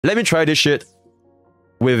let me try this shit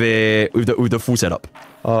with the full setup.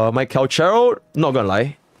 My calcharo, not gonna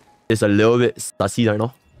lie, is a little bit sussy right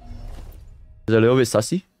now. It's a little bit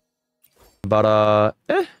sussy. But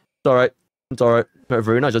it's alright. It's alright.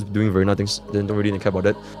 Verena just doing Verena things. Then don't really care about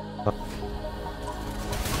that.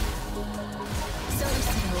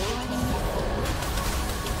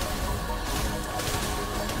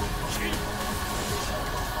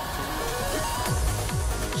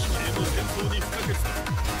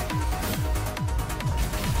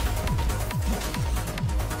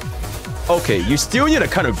 Okay, you still need to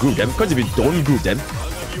kind of group them, because if you don't group them,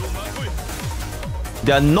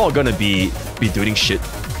 they're not gonna be doing shit.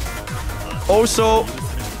 Also,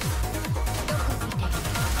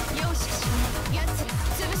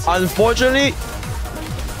 unfortunately,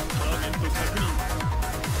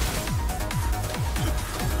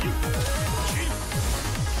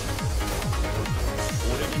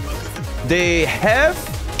 they have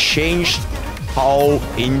changed how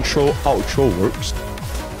intro outro works.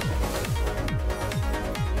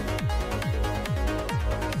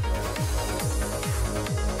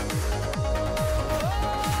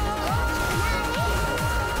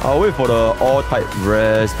 I'll wait for the all type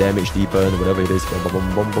rest, damage deepen, whatever it is. Boom,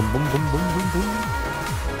 boom, boom, boom, boom, boom, boom, boom, boom.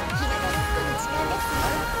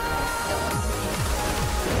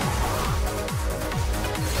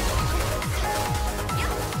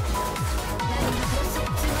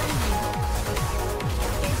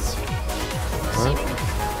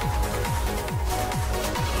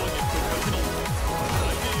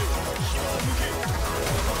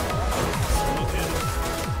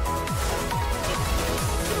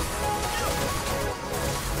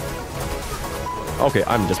 Okay,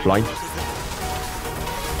 I'm just blind.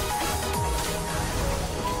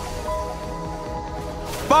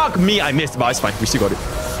 Fuck me, I missed, but it's fine. We still got it.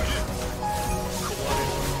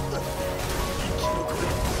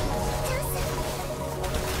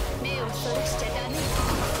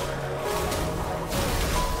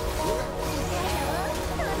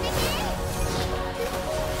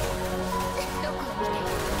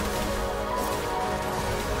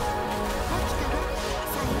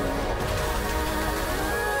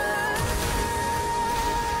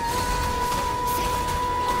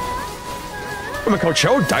 Oh my god,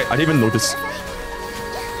 Chell died. I didn't even notice.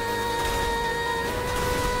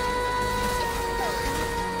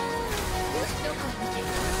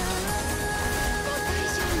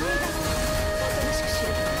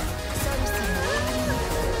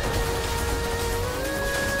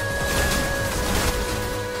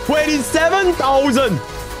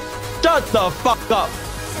 $27,000! Shut the fuck up!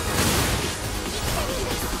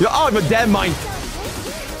 You're out of your damn mind!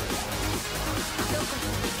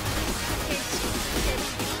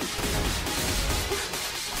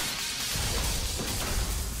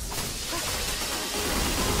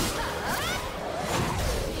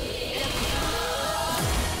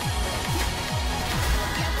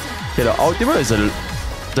 Okay, the ultimate is a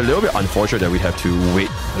little bit unfortunate that we have to wait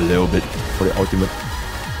a little bit for the ultimate.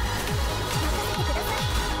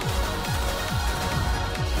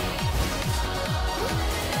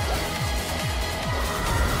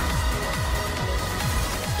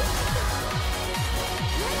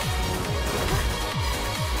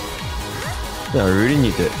 Yeah, I really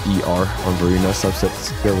need the ER on Verena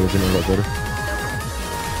subsets. That would have been a lot better.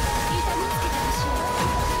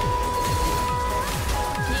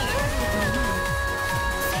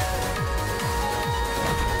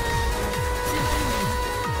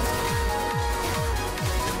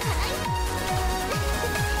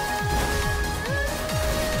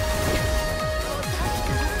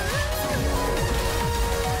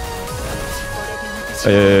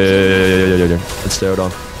 Yeah. Let's stay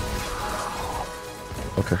down.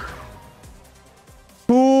 Okay.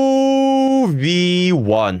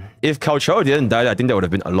 2v1. If calcharo didn't die, I think that would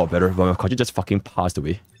have been a lot better. But my calcharo just fucking passed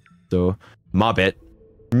away. So, my bad.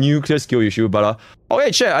 Nuclear skill issue. But,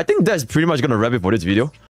 okay, chat. I think that's pretty much gonna wrap it for this video.